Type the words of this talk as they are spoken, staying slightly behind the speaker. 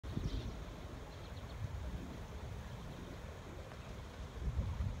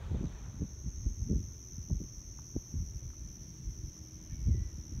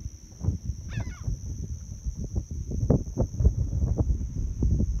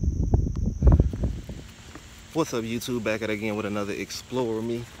What's up, YouTube? Back at it again with another Explorer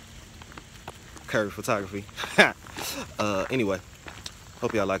Me, Curry Photography. Anyway,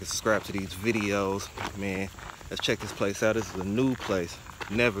 hope y'all like and subscribe to these videos. Man, let's check this place out. This is a new place.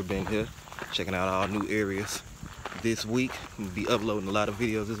 Never been here. Checking out all new areas this week. I'm gonna be uploading a lot of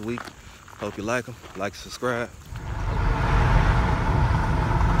videos this week. Hope you like them. Like, subscribe.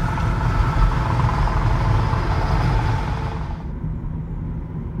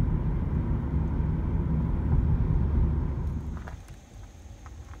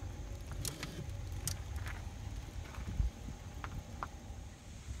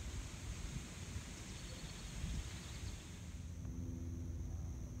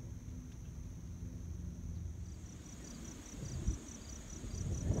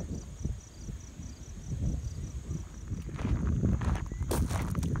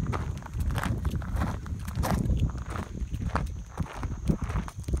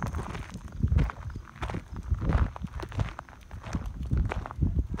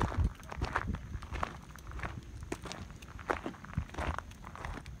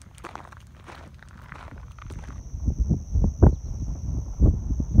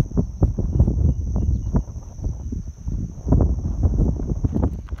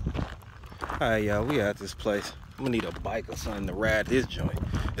 Alright, y'all, we at this place. I'm gonna need a bike or something to ride this joint.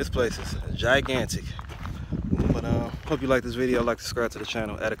 This place is gigantic. But hope you like this video. Like, subscribe to the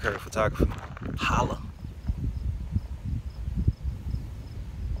channel, acurryphotography. Holla.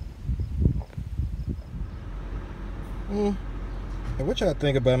 And what y'all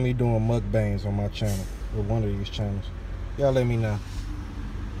think about me doing mukbangs on my channel, or one of these channels? Y'all let me know.